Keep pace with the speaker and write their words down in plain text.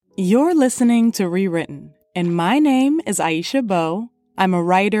You're listening to Rewritten, and my name is Aisha Bowe. I'm a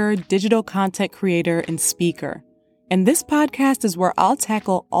writer, digital content creator, and speaker. And this podcast is where I'll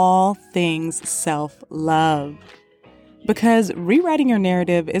tackle all things self-love. Because rewriting your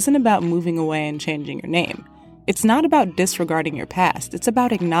narrative isn't about moving away and changing your name. It's not about disregarding your past. It's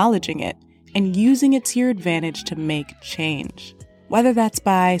about acknowledging it and using it to your advantage to make change. Whether that's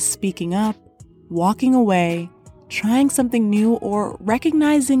by speaking up, walking away, trying something new, or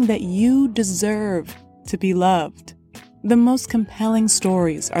recognizing that you deserve to be loved. The most compelling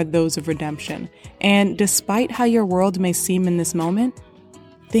stories are those of redemption. And despite how your world may seem in this moment,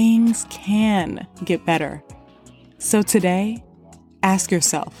 things can get better. So today, ask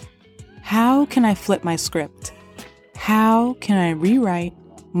yourself, how can I flip my script? How can I rewrite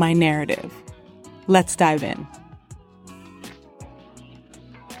my narrative? Let's dive in.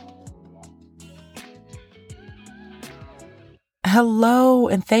 Hello,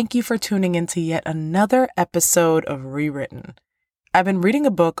 and thank you for tuning into yet another episode of Rewritten. I've been reading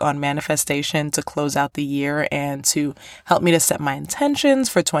a book on manifestation to close out the year and to help me to set my intentions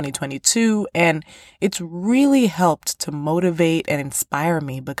for 2022, and it's really helped to motivate and inspire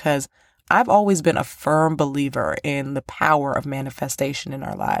me because I've always been a firm believer in the power of manifestation in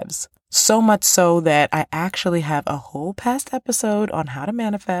our lives. So much so that I actually have a whole past episode on how to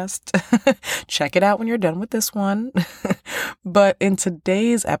manifest. Check it out when you're done with this one. But in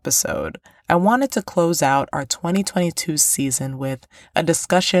today's episode, I wanted to close out our 2022 season with a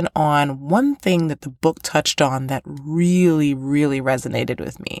discussion on one thing that the book touched on that really resonated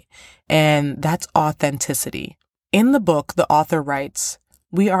with me, and that's authenticity. In the book, the author writes,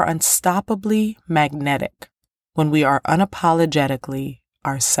 "We are unstoppably magnetic when we are unapologetically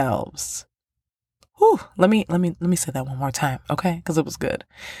ourselves." Whew, let me say that one more time, okay? Because it was good.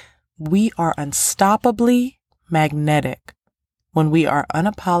 We are unstoppably magnetic when we are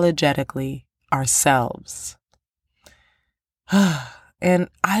unapologetically ourselves. And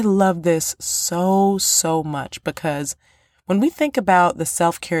I love this so much because when we think about the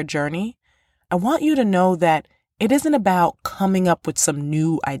self-care journey, I want you to know that it isn't about coming up with some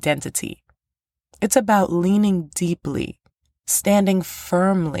new identity. It's about leaning deeply, standing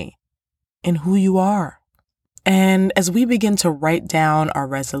firmly in who you are. And as we begin to write down our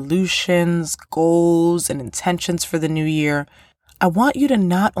resolutions, goals, and intentions for the new year, I want you to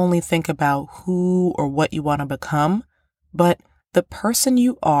not only think about who or what you want to become, but the person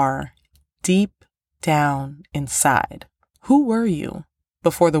you are deep down inside. Who were you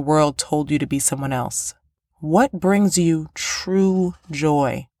before the world told you to be someone else? What brings you true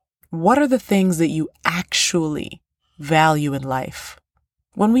joy? What are the things that you actually value in life?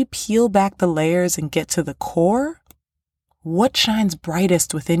 When we peel back the layers and get to the core, what shines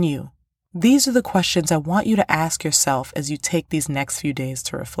brightest within you? These are the questions I want you to ask yourself as you take these next few days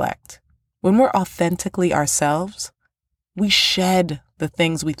to reflect. When we're authentically ourselves, we shed the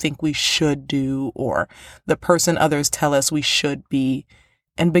things we think we should do or the person others tell us we should be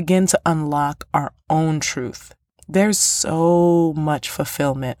and begin to unlock our own truth. There's so much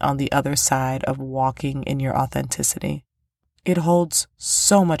fulfillment on the other side of walking in your authenticity. It holds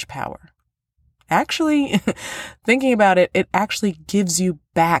so much power. Actually, thinking about it, it actually gives you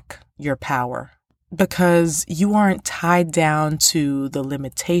back your power because you aren't tied down to the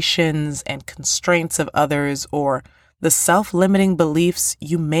limitations and constraints of others or the self-limiting beliefs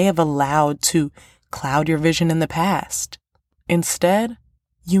you may have allowed to cloud your vision in the past. Instead,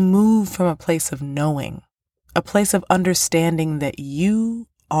 you move from a place of knowing, a place of understanding that you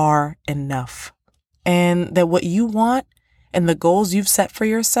are enough and that what you want and the goals you've set for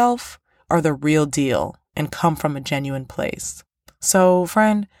yourself are the real deal and come from a genuine place. So,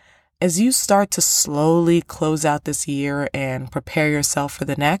 friend, as you start to slowly close out this year and prepare yourself for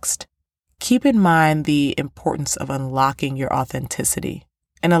the next, keep in mind the importance of unlocking your authenticity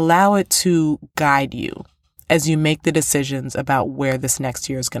and allow it to guide you as you make the decisions about where this next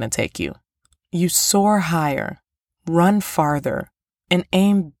year is going to take you. You soar higher, run farther, and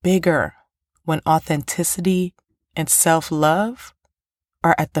aim bigger when authenticity and self-love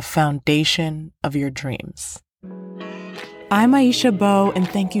are at the foundation of your dreams. I'm Aisha Bowe, and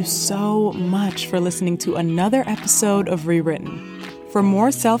thank you so much for listening to another episode of Rewritten. For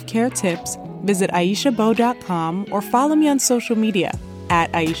more self-care tips, visit aishabowe.com or follow me on social media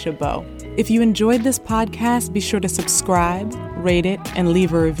at Aisha Bowe. If you enjoyed this podcast, be sure to subscribe, rate it, and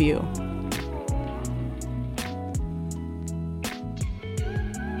leave a review.